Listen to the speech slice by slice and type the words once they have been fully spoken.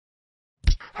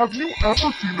Have you ever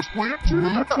seen a plant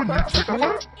move when you tickle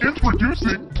it?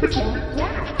 Introducing TickleMe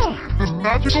Plant, the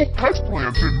magical pet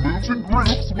plant that moves in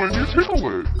groups when you tickle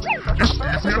it. It's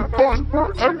easy and fun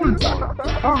for everyone.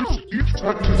 First, each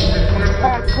pet TickleMe Plant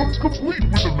pot comes complete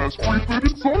with a mesh-free food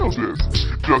and soil disc.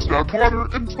 Just add water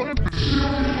and plant the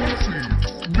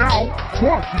seeds. Now,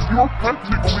 watch as your pet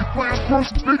TickleMe Plant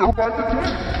grows bigger by the day,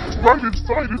 right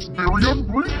inside its very own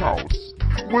greenhouse.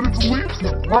 When its leaves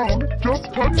have grown, just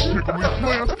touch TickleMe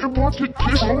Plant and watch it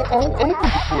tickle all over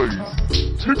the place.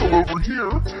 Tickle over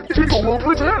here, tickle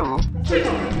over there.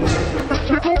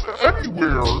 Tickle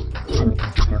anywhere.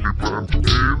 TickleMe Plant in the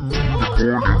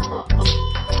morning,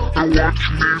 and watch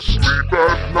me sleep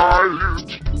at night.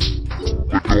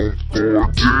 But don't forget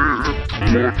to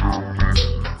water me,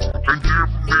 and give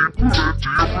me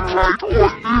plenty of light.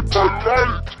 What if I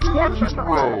like? Watch it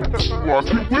grow,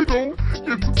 watch it wiggle.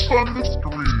 It's fun to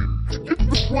scream. It's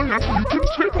the plant you can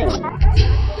tickle.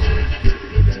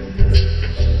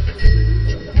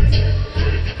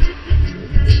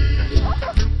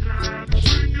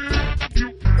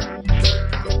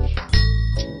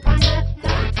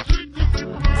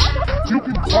 You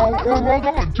can call or log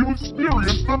on to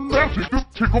experience the magic of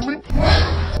TickleMe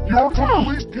Plant. Your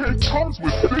complete kit comes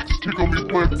with 6 TickleMe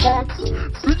Plant pots,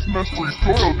 6 mesh-free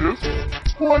soil discs,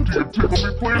 plenty of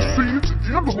TickleMe Plant seeds,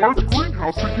 and a large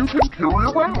greenhouse that you can carry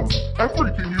around.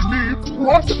 Everything you need,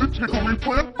 plus the TickleMe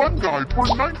Plant Fun Guide for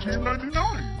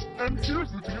 $19.99. And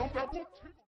here's the deal that will